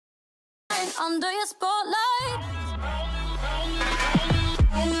under your spotlight.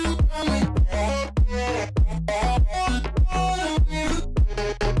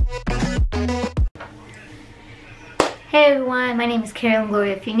 Hey everyone, my name is Carolyn,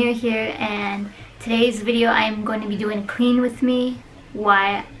 Gloria if you're new here, and today's video I am going to be doing a clean with me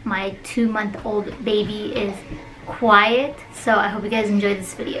while my 2-month-old baby is quiet. So I hope you guys enjoy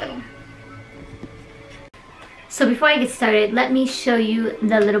this video. So before I get started, let me show you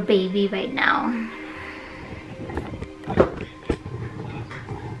the little baby right now.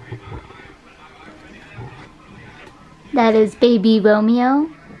 That is baby Romeo.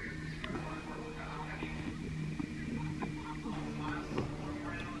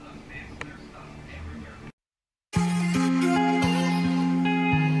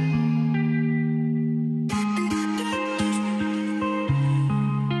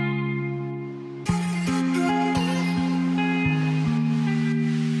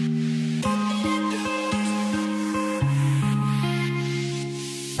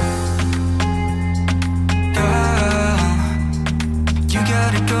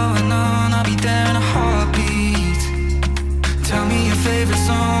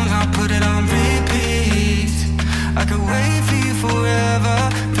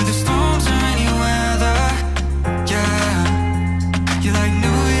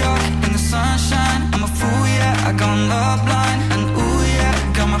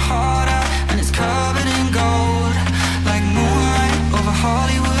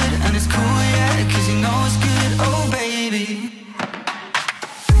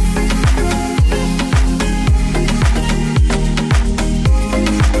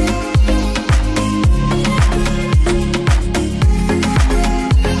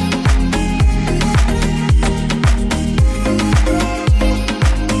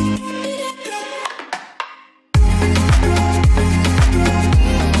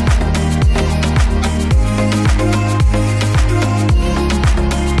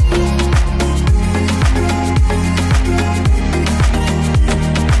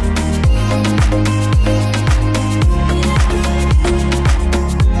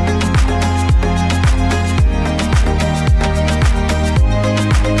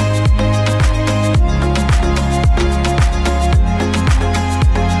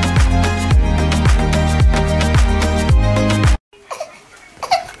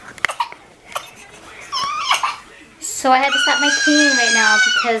 So I had to stop my cleaning right now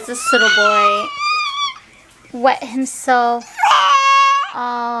because this little boy wet himself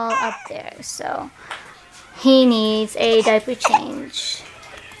all up there. So he needs a diaper change.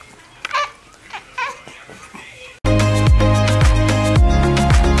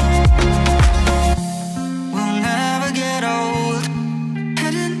 We'll never get old.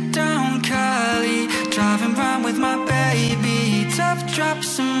 Heading down Cali, driving round with my baby. Tough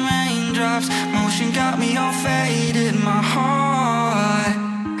drops and raindrops, motion got me all faded. My heart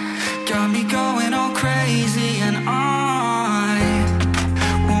got me going all crazy, and I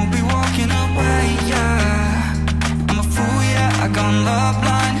won't be walking away, yeah. I'm a fool, yeah, I got love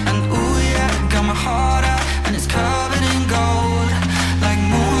blind.